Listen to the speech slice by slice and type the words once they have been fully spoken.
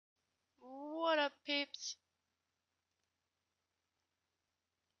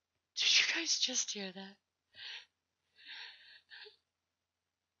guys just hear that?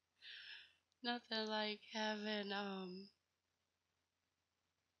 Nothing like having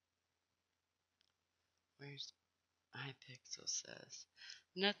where's HyPixel Says?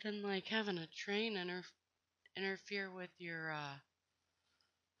 Nothing like having a train interfere with your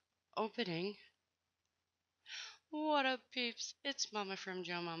opening. What up, peeps? It's Mama from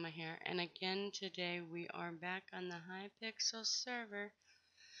JoeMomma here, and again today we are back on the HyPixel server.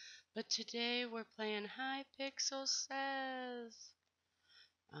 But today we're playing HyPixel Says.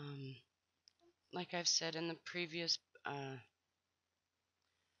 Um, like I've said in the previous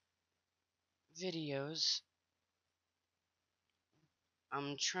videos,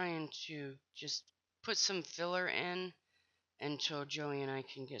 I'm trying to just put some filler in until Joey and I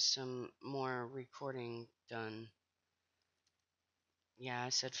can get some more recording done. Yeah, I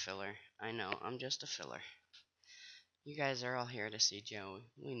said filler. I know, I'm just a filler. You guys are all here to see Joey.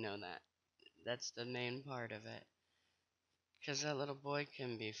 We know that. That's the main part of it. 'Cause that little boy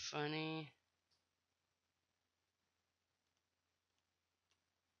can be funny.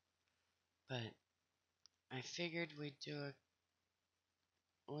 But I figured we'd do a...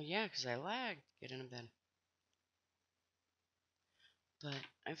 Well, yeah, 'cause I lagged getting in bed. But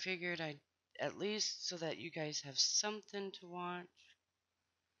I figured I'd at least so that you guys have something to watch.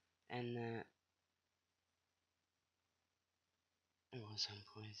 And that it was on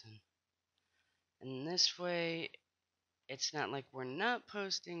poison. And this way, it's not like we're not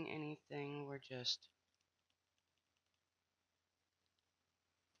posting anything. We're just...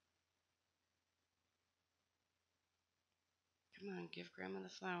 Come on, give Grandma the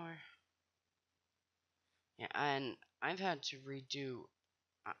flower. Yeah, and I've had to redo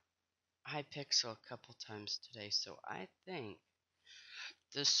HyPixel a couple times today, so I think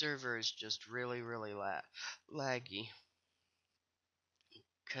this server is just really laggy.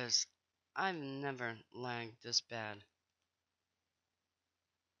 'Cause I've never lagged this bad.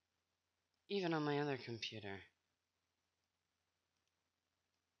 Even on my other computer.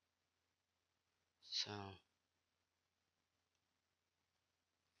 So,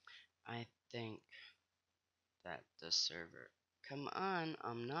 I think that the server... Come on,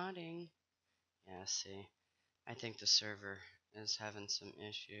 I'm nodding. Yeah, see. I think the server is having some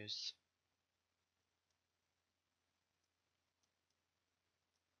issues.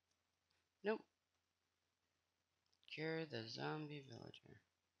 Nope. Cure the zombie villager.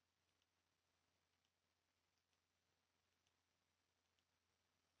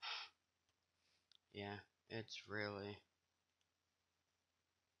 Yeah, it's really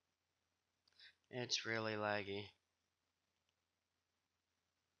laggy.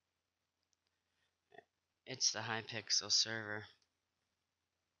 It's the HyPixel server.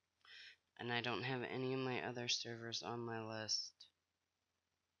 And I don't have any of my other servers on my list.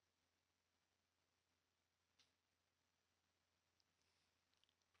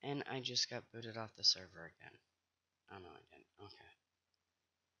 And I just got booted off the server again. Oh no, I didn't. Okay.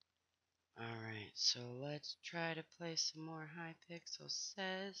 Alright, so let's try to play some more HyPixel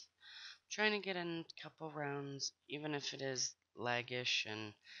Says. I'm trying to get in a couple rounds, even if it is laggish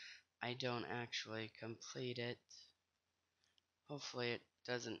and I don't actually complete it. Hopefully it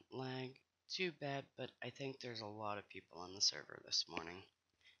doesn't lag too bad, but I think there's a lot of people on the server this morning.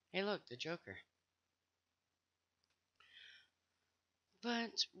 Hey look, the Joker.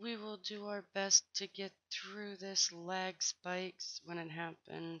 But we will do our best to get through this lag spikes when it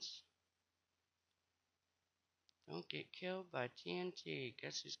happens. Don't get killed by TNT.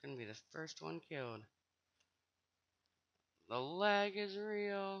 Guess who's gonna be the first one killed? The lag is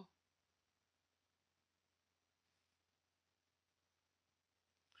real.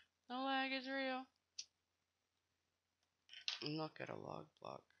 The lag is real. Look at a log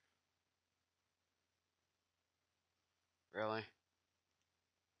block. Really?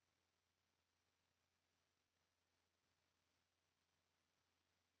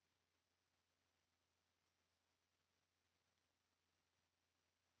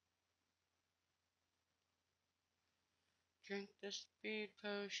 Drink the speed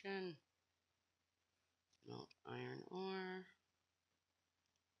potion. Melt iron ore.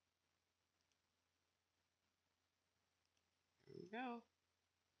 Here we go.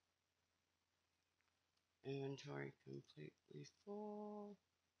 Inventory completely full.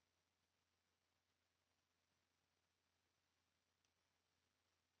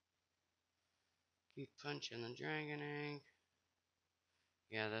 Keep punching the dragon egg.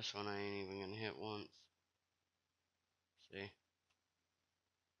 Yeah, this one I ain't even gonna hit once. See?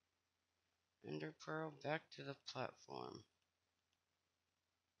 Ender pearl back to the platform.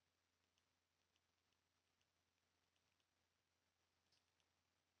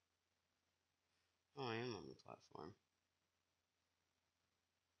 Oh, I am on the platform.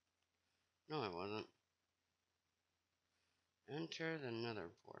 No, I wasn't. Enter the nether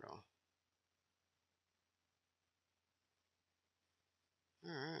portal.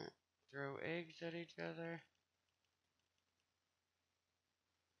 Alright. Throw eggs at each other.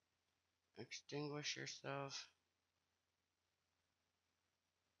 Extinguish yourself.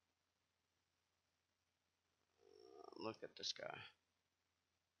 Look at this guy.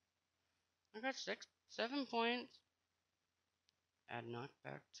 I got 7 points. Add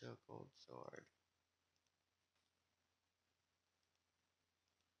knockback to a gold sword.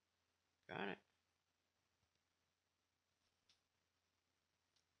 Got it.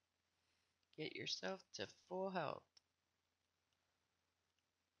 Get yourself to full health.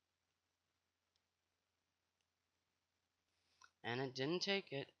 And it didn't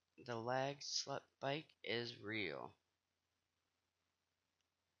take it. The lag spike is real.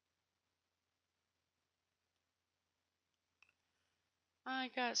 I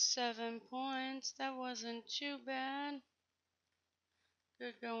got 7 points. That wasn't too bad.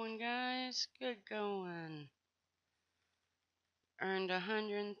 Good going, guys. Good going. Earned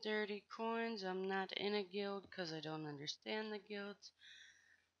 130 coins. I'm not in a guild because I don't understand the guilds.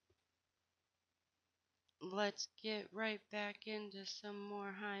 Let's get right back into some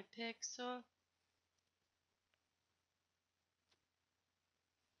more HyPixel.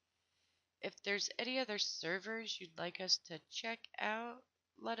 If there's any other servers you'd like us to check out,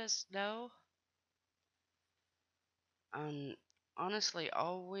 let us know. I'm honestly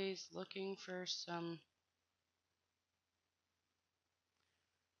always looking for some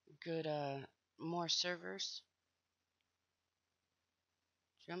good more servers.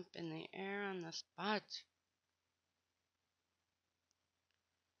 Jump in the air on the spot.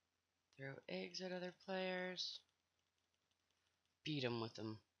 Throw eggs at other players. Beat them with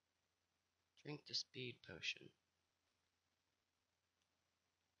them. Drink the speed potion.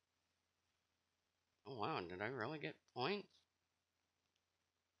 Oh wow, did I really get points?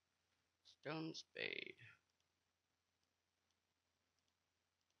 Stone spade.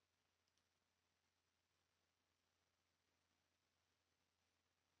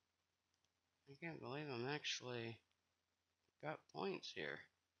 I can't believe I'm actually got points here.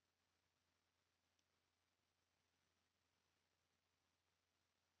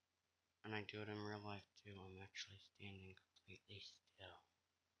 And I do it in real life too. I'm actually standing completely still.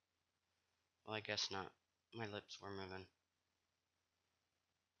 Well, I guess not. My lips were moving.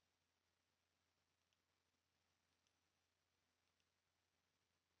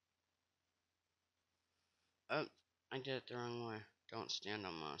 Oh, I did it the wrong way. Don't stand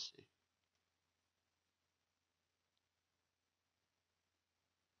on mossy.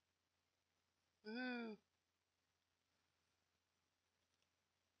 Woo!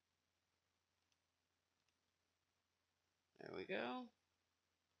 There we go.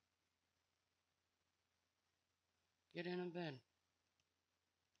 Get in a bed.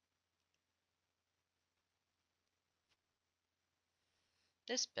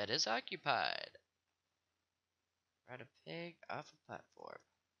 This bed is occupied. Ride a pig off a platform.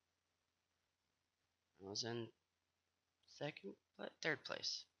 I was in third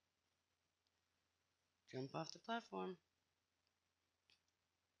place. Jump off the platform.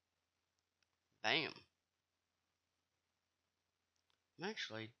 Bam. I'm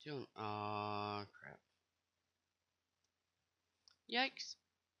actually doing. Oh crap. Yikes.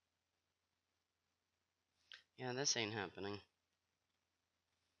 Yeah, this ain't happening.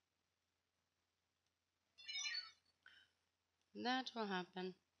 That will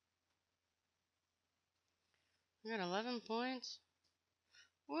happen. I got 11 points.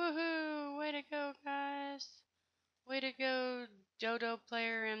 Woohoo! Way to go, guys. Way to go, Dodo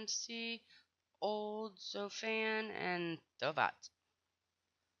Player MC, Old Zofan, and Dovat.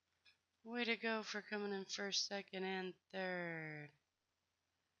 Way to go for coming in first, second, and third.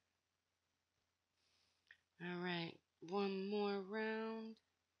 Alright, one more round.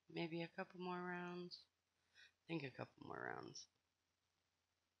 Maybe a couple more rounds. I think a couple more rounds.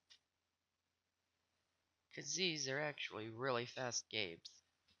 Because these are actually really fast games.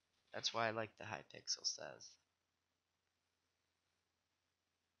 That's why I like the HyPixel Says.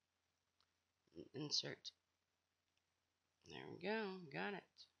 Insert. There we go. Got it.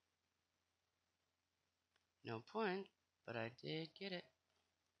 No point, but I did get it.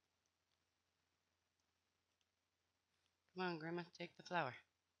 Come on, Grandma, take the flower.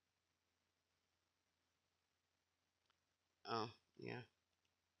 Oh, yeah.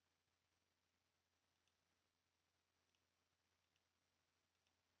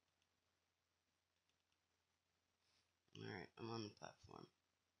 Alright, I'm on the platform.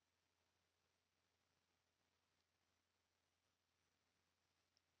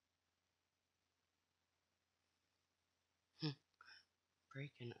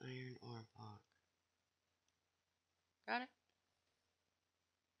 Break an iron ore block. Got it?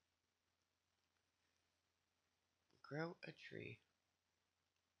 Grow a tree.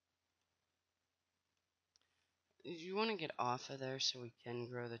 You want to get off of there so we can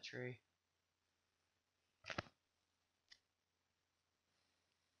grow the tree?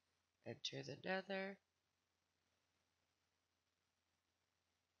 Head to the nether.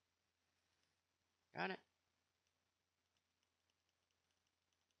 Got it.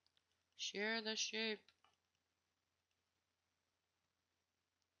 Shear the sheep.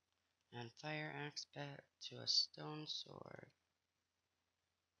 And fire axe back to a stone sword.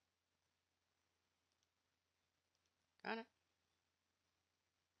 Got it.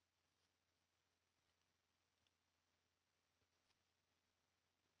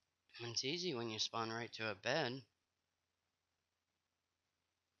 It's easy when you spawn right to a bed.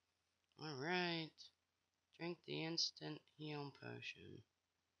 Alright. Drink the instant heal potion.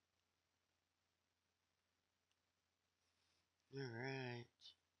 Alright.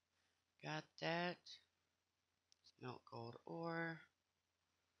 Got that. Smelt gold ore.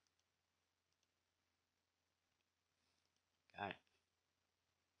 Got it.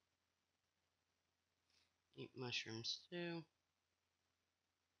 Eat mushrooms too.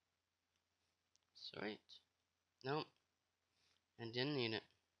 Sweet. Nope. I didn't eat it.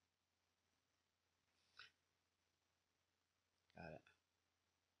 Got it.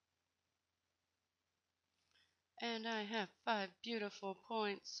 And I have 5 beautiful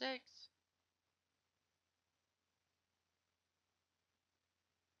 .6.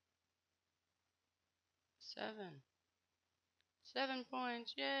 7. 7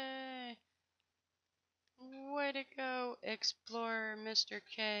 points. Yay! Way to go, Explorer Mr.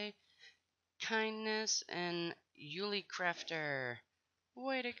 K, Kindness, and Yuli Crafter.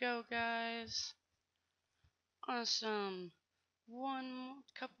 Way to go, guys. Awesome.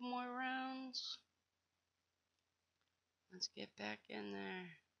 Couple more rounds. Let's get back in there.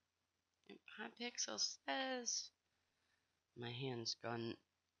 HyPixel Says. My hand's gone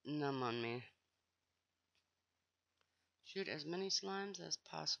numb on me. Shoot as many slimes as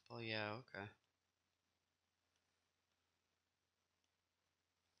possible. Yeah, okay.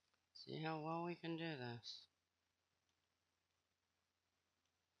 See how well we can do this.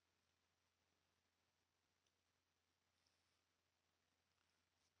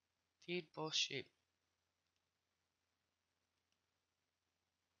 Feed both sheep.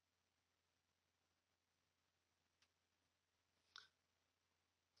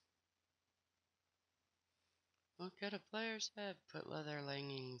 Look at a player's head. Put leather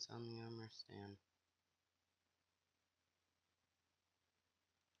leggings on the armor stand.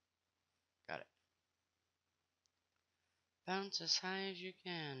 Got it. Bounce as high as you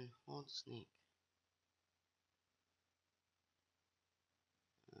can. Hold sneak.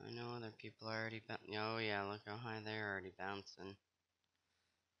 I know other people are already bouncing. Oh yeah, look how high they're already bouncing.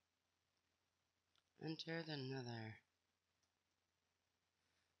 Enter the nether.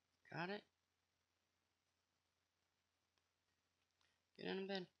 Got it? Get in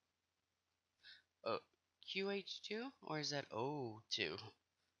bed. Oh, QH2? Or is that O2?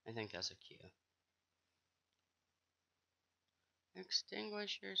 I think that's a Q.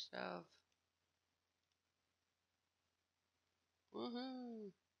 Extinguish yourself.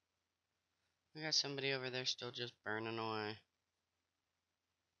 Woohoo! We got somebody over there still just burning away.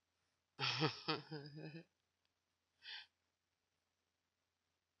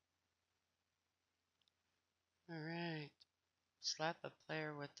 Alright. Slap a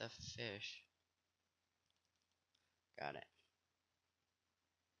player with a fish. Got it.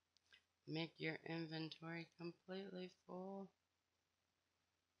 Make your inventory completely full.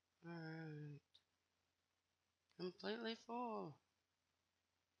 Alright. Completely full.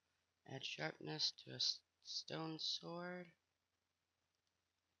 Add sharpness to a stone sword.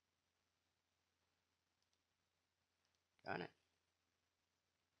 Got it.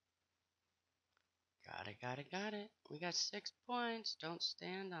 Got it, got it, got it. We got 6 points. Don't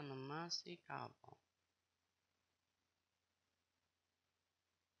stand on the mossy cobble.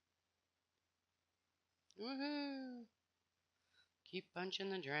 Woohoo! Keep punching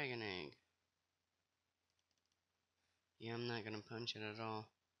the dragon egg. Yeah, I'm not gonna punch it at all.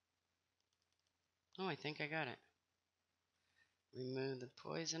 Oh, I think I got it. Remove the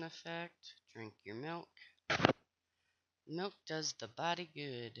poison effect. Drink your milk. Milk does the body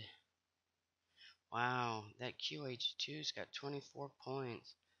good. Wow, that QH2's got 24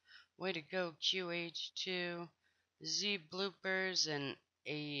 points. Way to go, QH2. Z bloopers and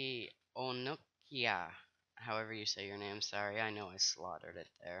a Onokia. However you say your name, sorry, I know I slaughtered it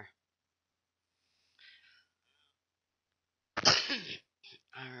there.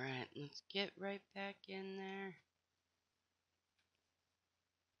 Let's get right back in there.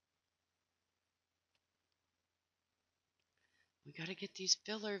 We gotta get these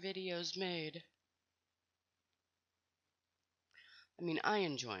filler videos made. I mean, I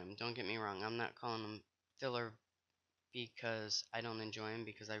enjoy them, don't get me wrong. I'm not calling them filler because I don't enjoy them,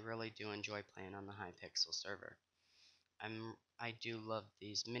 because I really do enjoy playing on the HyPixel server. I do love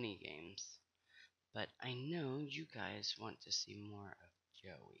these mini games, but I know you guys want to see more of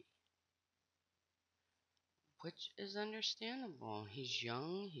Joey, which is understandable. He's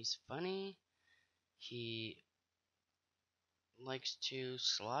young, he's funny, he likes to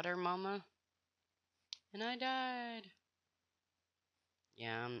slaughter Mama, and I died.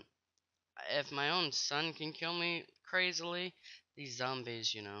 Yeah, if my own son can kill me crazily, these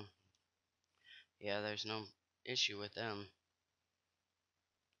zombies, yeah, there's no issue with them.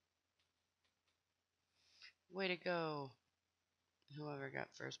 Way to go, whoever got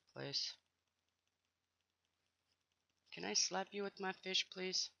first place. Can I slap you with my fish,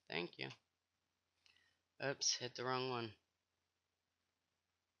 please? Thank you. Oops, hit the wrong one.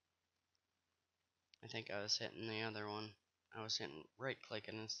 I think I was hitting the other one. I was hitting right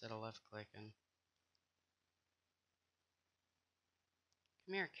clicking instead of left clicking.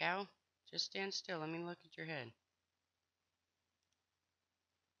 Come here, cow. Just stand still. Let me look at your head.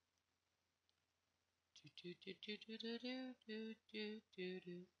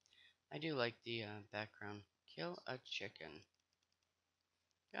 I do like the background. Kill a chicken.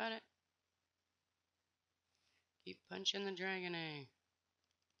 Got it. Keep punching the dragon egg.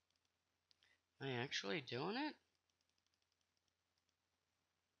 Am I actually doing it?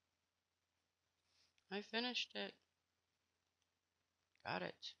 I finished it. Got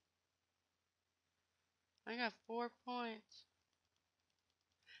it. I got 4 points.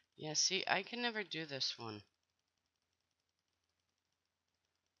 Yeah, see, I can never do this one.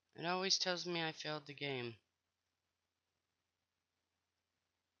 It always tells me I failed the game.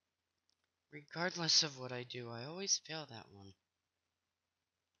 Regardless of what I do, I always fail that one.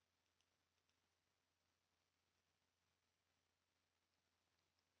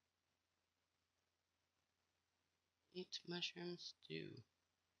 Eat mushroom stew.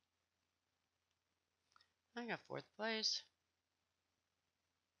 I got 4th place.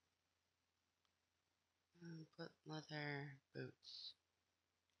 Put leather boots.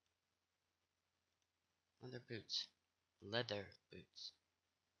 Leather boots. Leather boots.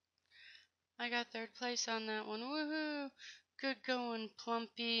 I got 3rd place on that one. Woohoo! Good going,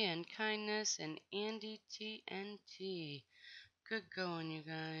 Plumpy and Kindness and Andy TNT. Good going, you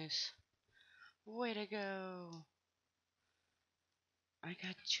guys. Way to go. I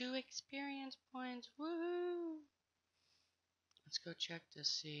got 2 experience points. Woohoo! Let's go check to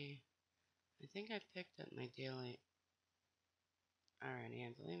see. I think I picked up my daily. Alrighty,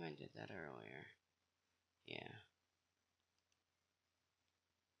 I believe I did that earlier. Yeah.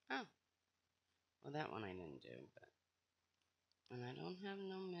 Oh. Well, that one I didn't do, but. And I don't have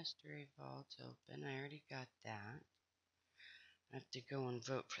no mystery vaults open. I already got that. I have to go and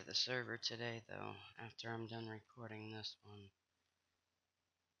vote for the server today, though, after I'm done recording this one.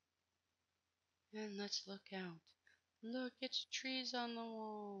 And let's look out. Look, it's trees on the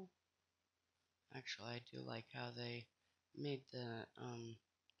wall. Actually, I do like how they made the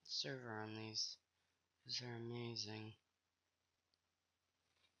server on these, because they're amazing.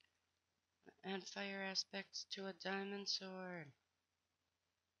 Add fire aspects to a diamond sword.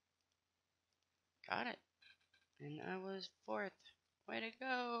 Got it. And I was 4th. Way to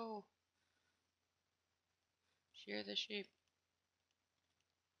go. Shear the sheep.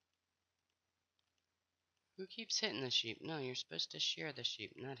 Who keeps hitting the sheep? No, you're supposed to shear the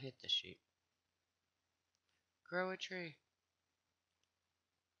sheep, not hit the sheep. Grow a tree.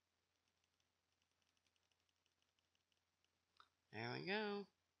 There we go.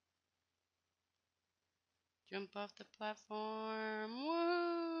 Jump off the platform.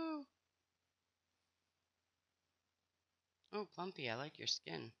 Woo! Oh, Plumpy, I like your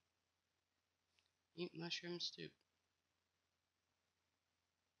skin. Eat mushroom soup.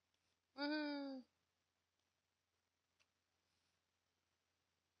 Woo!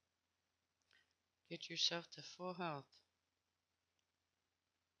 Get yourself to full health.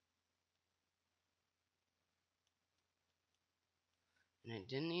 And I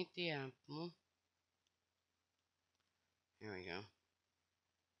didn't eat the apple. Here we go.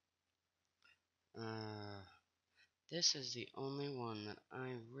 This is the only one that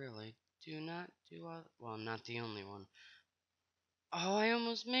I really do not do all. Well, not the only one. Oh, I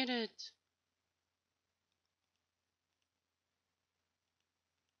almost made it.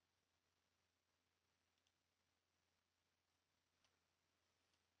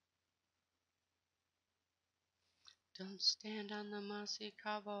 Don't stand on the mossy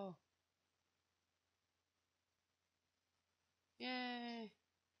cobble. Yay!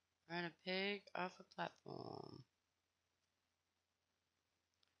 Ride a pig off a platform.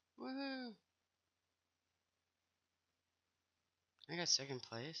 Woohoo! I got second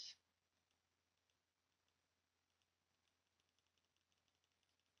place.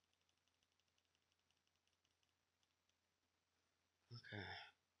 Okay.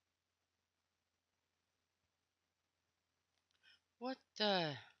 What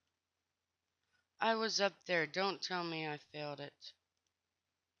the? I was up there. Don't tell me I failed it.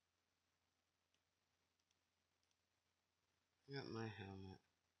 I got my helmet.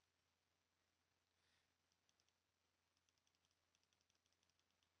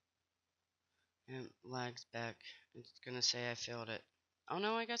 And it lags back. It's gonna say I failed it. Oh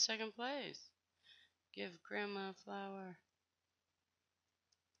no, I got second place. Give Grandma a flower.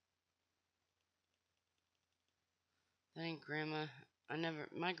 That ain't Grandma.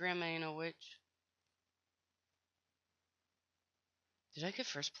 My grandma ain't a witch. Did I get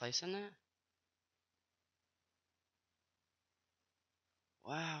first place in that?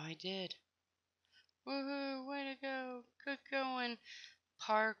 Wow, I did. Woohoo, way to go. Good going.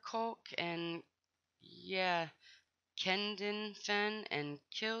 Parkolk and, yeah, Kendon Fen and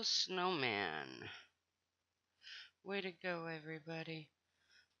Kill Snowman. Way to go, everybody.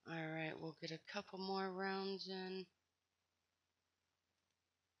 Alright, we'll get a couple more rounds in.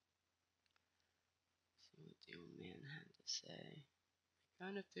 See what the old man had to say.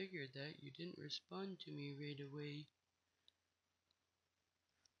 Kinda figured that you didn't respond to me right away.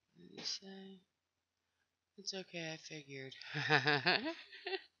 What did he say? It's okay, I figured.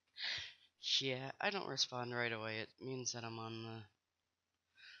 Yeah, I don't respond right away. It means that I'm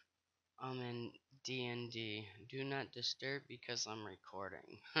in D&D. Do not disturb because I'm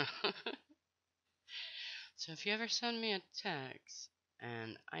recording. So if you ever send me a text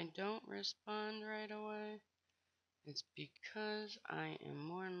and I don't respond right away, it's because I am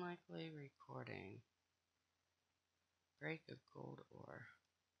more than likely recording. Break a gold ore.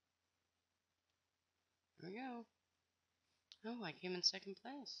 There we go. Oh, I came in second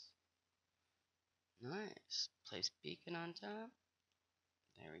place. Nice. Place beacon on top.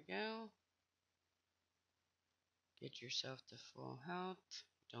 There we go. Get yourself to full health.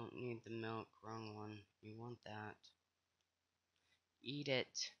 Don't need the milk. Wrong one. You want that. Eat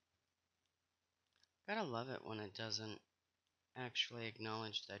it. Gotta love it when it doesn't actually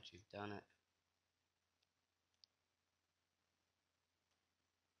acknowledge that you've done it.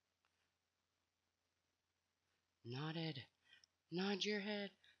 Nodded. Nod your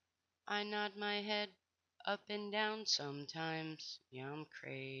head. I nod my head up and down sometimes. Yeah, I'm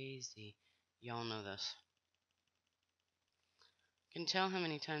crazy. Y'all know this. You can tell how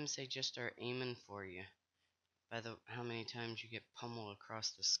many times they just are aiming for you by how many times you get pummeled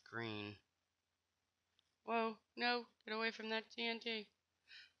across the screen. Whoa, no, get away from that TNT.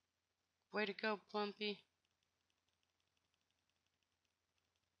 Way to go, Plumpy.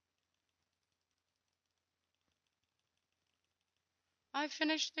 I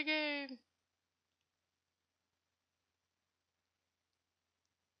finished the game.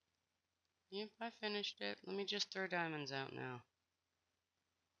 Yep, I finished it. Let me just throw diamonds out now.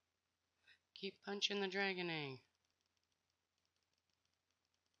 Keep punching the dragon egg.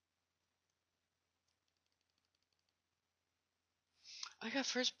 I got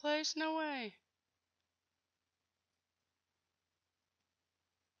first place? No way.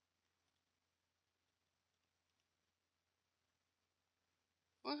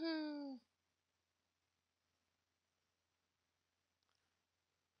 Woohoo.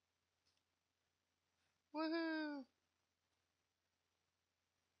 Woohoo.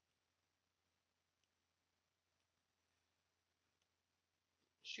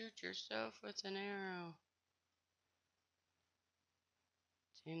 Shoot yourself with an arrow.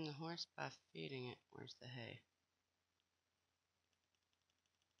 Tame the horse by feeding it. Where's the hay?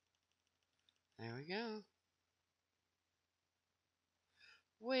 There we go.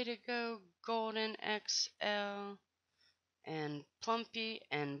 Way to go, Golden XL and Plumpy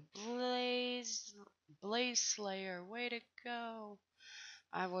and Blaze Slayer. Way to go.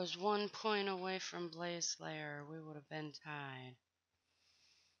 I was 1 point away from Blaze Slayer. We would have been tied.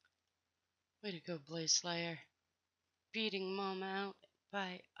 Way to go, Blaze Slayer. Beating Mom out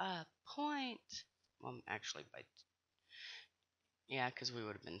by a point. Well, actually by... Yeah, because we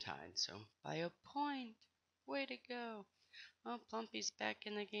would have been tied, so by a point. Way to go. Oh, Plumpy's back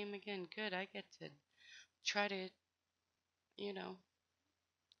in the game again. Good, I get to try to, you know,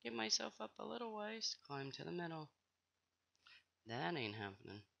 get myself up a little ways. Climb to the middle. That ain't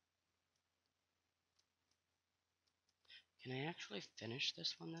happening. Can I actually finish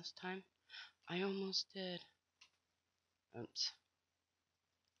this one this time? I almost did. Oops.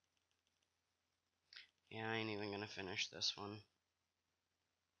 Yeah, I ain't even gonna finish this one.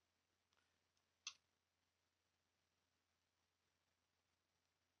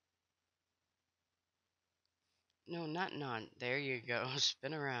 No, not nod. There you go.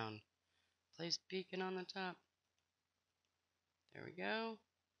 Spin around. Place beacon on the top. There we go.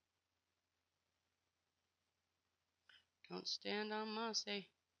 Don't stand on mossy.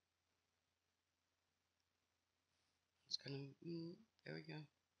 It's gonna. There we go.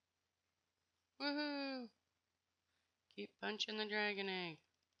 Woohoo! Keep punching the dragon egg.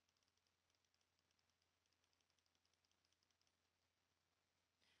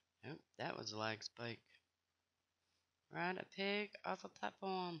 Oh, that was a lag spike. Ride a pig off a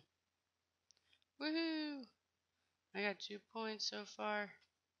platform. Woohoo! I got 2 points so far.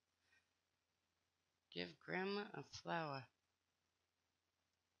 Give Grandma a flower.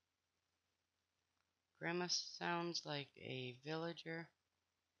 Grandma sounds like a villager.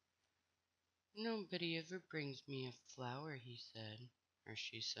 Nobody ever brings me a flower, he said. Or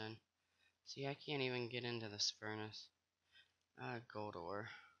she said. See, I can't even get into this furnace. Gold ore.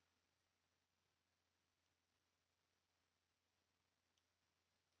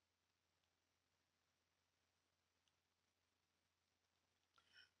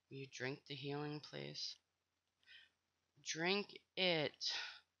 Will you drink the healing, please? Drink it.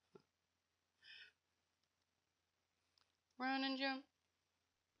 Run and jump.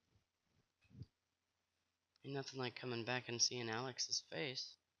 Ain't nothing like coming back and seeing Alex's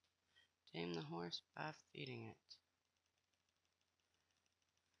face. Tame the horse by feeding it.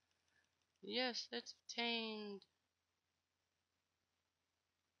 Yes, it's tamed.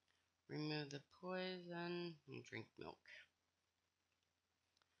 Remove the poison and drink milk.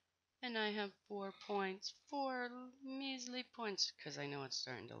 And I have 4 points. 4 measly points, because I know it's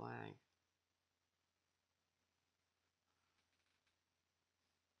starting to lag.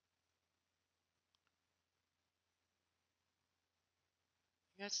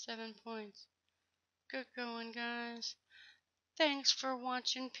 I got 7 points. Good going, guys. Thanks for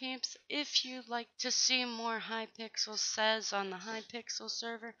watching, peeps. If you'd like to see more HyPixel Says on the HyPixel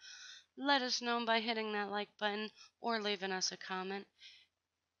server, let us know by hitting that like button or leaving us a comment.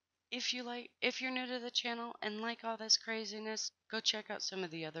 If you're new to the channel and like all this craziness, go check out some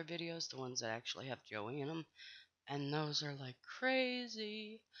of the other videos, the ones that actually have Joey in them, and those are like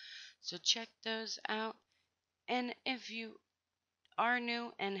crazy. So check those out. And if you are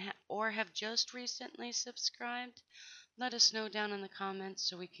new and or have just recently subscribed, let us know down in the comments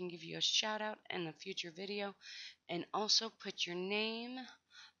so we can give you a shout out in a future video, and also put your name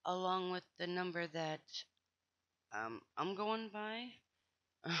along with the number that I'm going by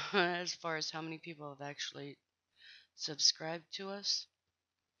as far as how many people have actually subscribed to us.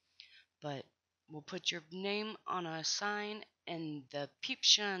 But we'll put your name on a sign in the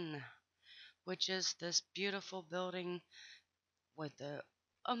Peepshun, which is this beautiful building with the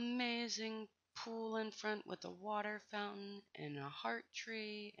amazing pool in front with a water fountain and a heart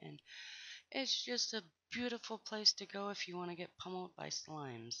tree, and it's just a beautiful place to go if you want to get pummeled by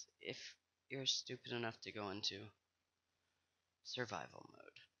slimes, if you're stupid enough to go into survival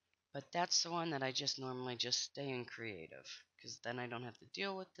mode. But that's the one that I just normally just stay in creative, because then I don't have to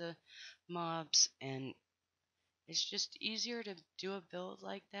deal with the mobs, and it's just easier to do a build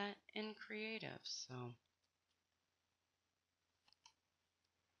like that in creative. So,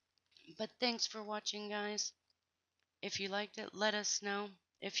 but thanks for watching, guys. If you liked it, let us know.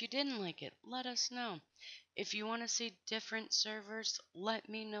 If you didn't like it, let us know. If you want to see different servers, let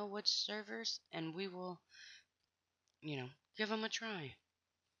me know which servers, and we will, give them a try.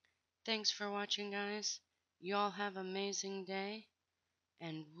 Thanks for watching, guys. You all have an amazing day,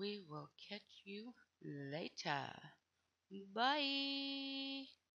 and we will catch you later. Bye.